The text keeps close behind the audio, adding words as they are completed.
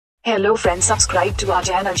Hello friends, subscribe to our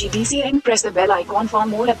channel GDC and press the bell icon for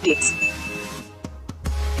more updates.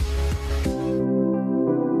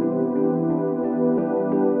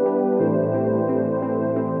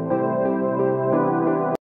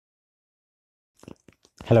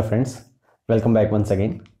 Hello friends, welcome back once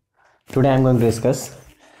again. Today I am going to discuss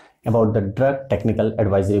about the Drug Technical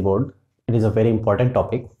Advisory Board. It is a very important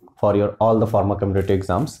topic for your all the pharma competitive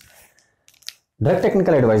exams. Drug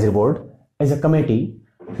Technical Advisory Board is a committee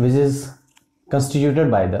which is constituted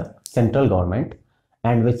by the central government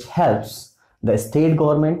and which helps the state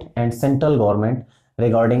government and central government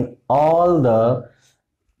regarding all the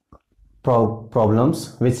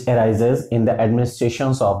problems which arises in the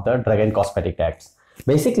administrations of the drug and cosmetic acts.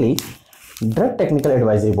 Basically, Drug Technical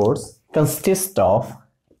Advisory Boards consist of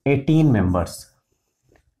 18 members.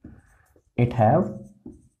 It have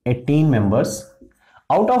 18 members,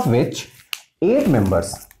 out of which 8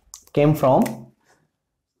 members came from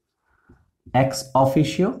ex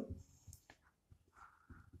officio,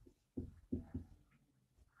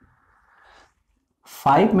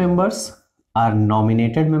 5 members are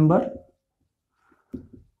nominated member,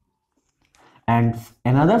 and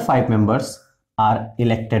another 5 members are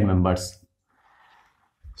elected members.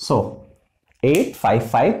 So 8, 5,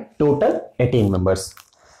 5, total 18 members.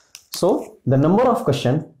 So the number of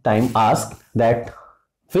question time asked that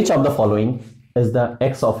which of the following is the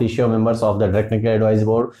ex officio members of the Drug Technical Advisory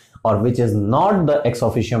Board or which is not the ex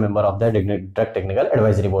officio member of the Drug Technical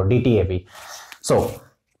Advisory Board, DTAB. So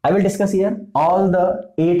I will discuss here all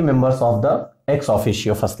the 8 members of the ex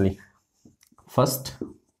officio. First,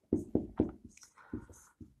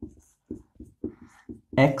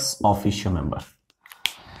 ex officio member.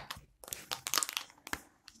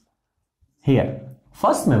 Here,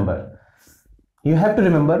 first member, you have to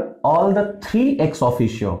remember all the 3 ex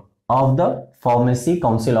officio of the Pharmacy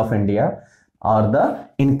Council of India are the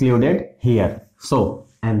included here. So,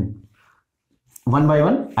 and one by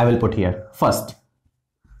one I will put here. First,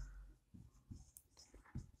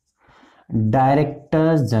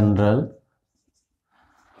 Director General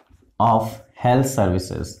of Health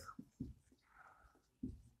Services.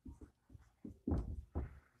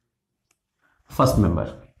 First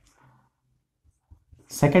member.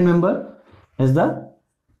 Second member is the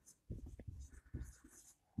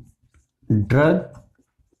Drug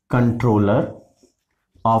Controller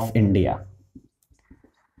of India.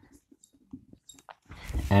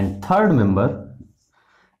 And third member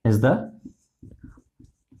is the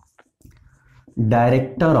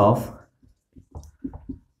Director of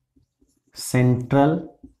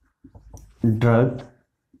Central Drug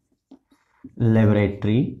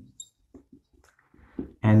Laboratory,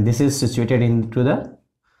 and this is situated into the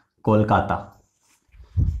Kolkata.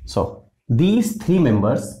 So these 3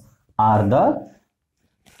 members are the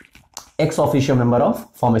ex officio member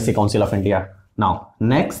of Pharmacy Council of India. Now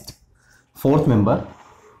next, fourth member,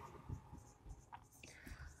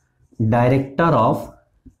 Director of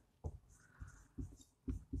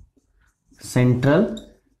Central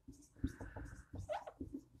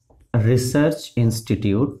Research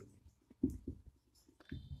Institute,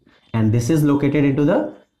 and this is located into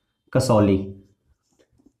the Kasauli.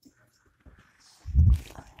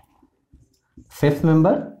 Fifth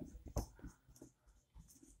member,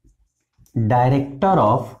 Director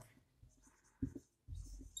of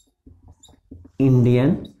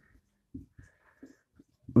Indian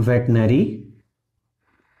Veterinary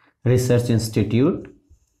Research Institute,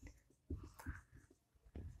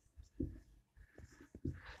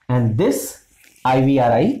 and this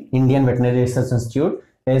IVRI, Indian Veterinary Research Institute,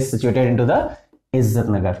 is situated into the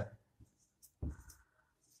Izzatnagar.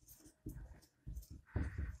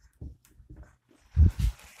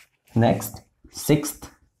 Next, sixth,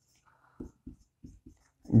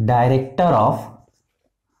 Director of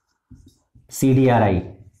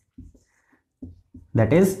CDRI,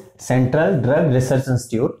 that is Central Drug Research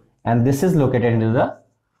Institute, and this is located into the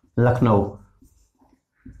Lucknow.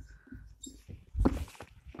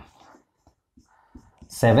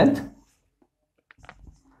 Seventh,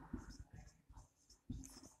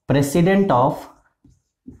 President of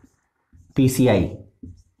PCI,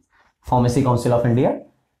 Pharmacy Council of India,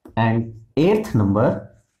 and 8th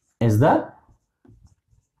number is the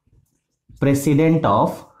President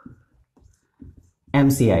of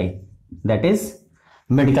MCI, that is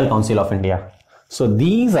Medical Council of India. So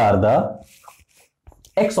these are the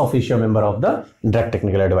ex officio member of the Drug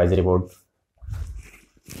Technical Advisory Board.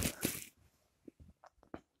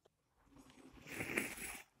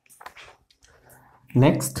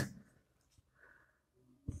 Next,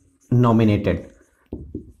 nominated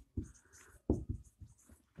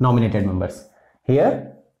members.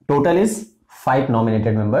 Here total is 5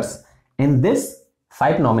 nominated members. In this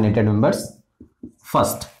 5 nominated members,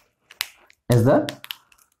 first is the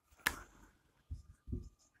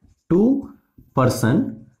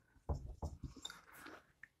 2-person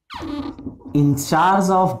in charge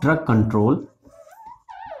of drug control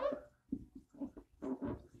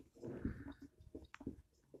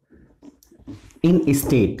in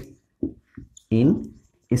state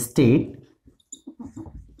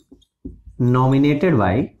nominated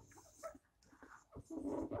by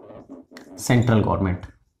central government.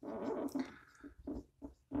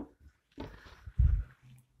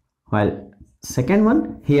 While second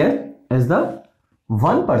one here is the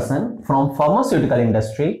 1 person from pharmaceutical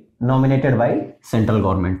industry nominated by central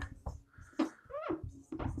government.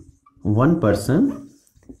 1 person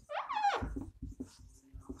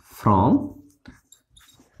from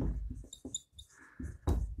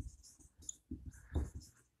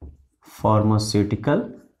pharmaceutical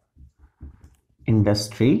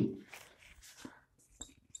industry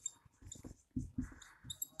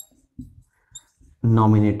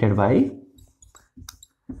nominated by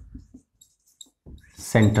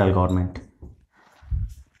central government.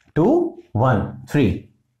 2, 1, 3.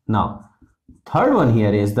 Now third one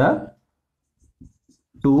here is the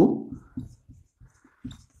 2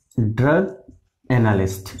 drug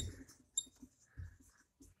analyst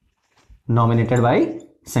nominated by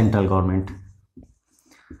central government.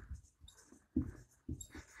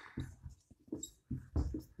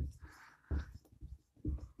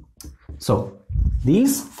 So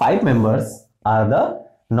these 5 members are the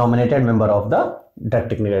nominated member of the Drug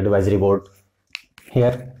Technical Advisory Board.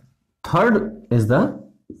 Here third is the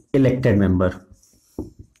elected member.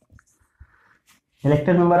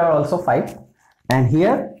 Elected member are also 5, and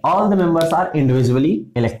here all the members are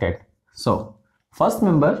individually elected. So first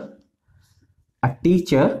member, a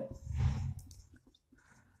teacher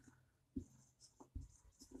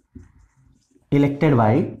elected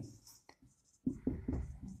by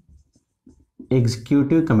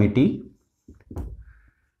Executive Committee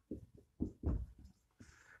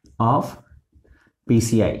of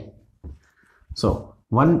PCI. So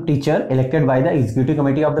one teacher elected by the Executive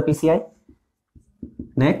Committee of the PCI.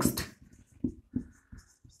 Next,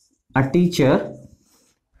 a teacher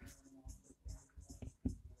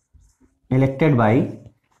elected by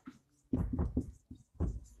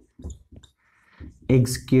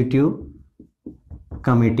Executive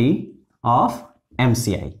Committee of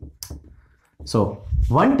MCI. So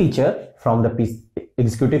one teacher from the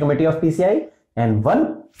Executive Committee of PCI and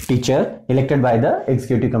one teacher elected by the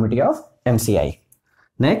Executive Committee of MCI.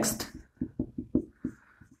 Next,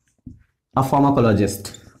 a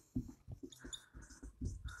pharmacologist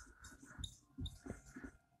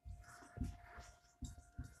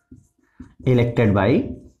elected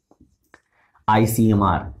by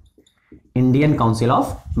ICMR, Indian Council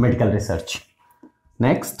of Medical Research.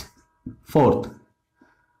 Next, fourth,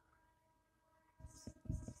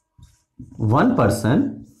 one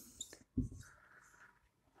person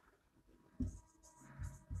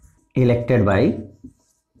elected by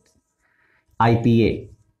IPA,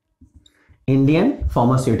 Indian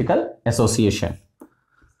Pharmaceutical Association.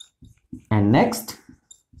 And next,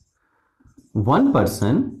 one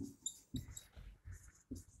person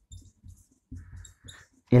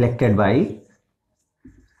elected by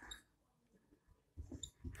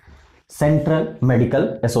Central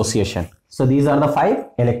Medical Association. So these are the 5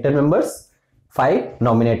 elected members, 5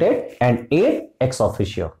 nominated and 8 ex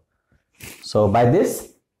officio. So by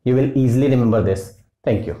this you will easily remember this.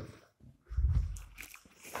 Thank you.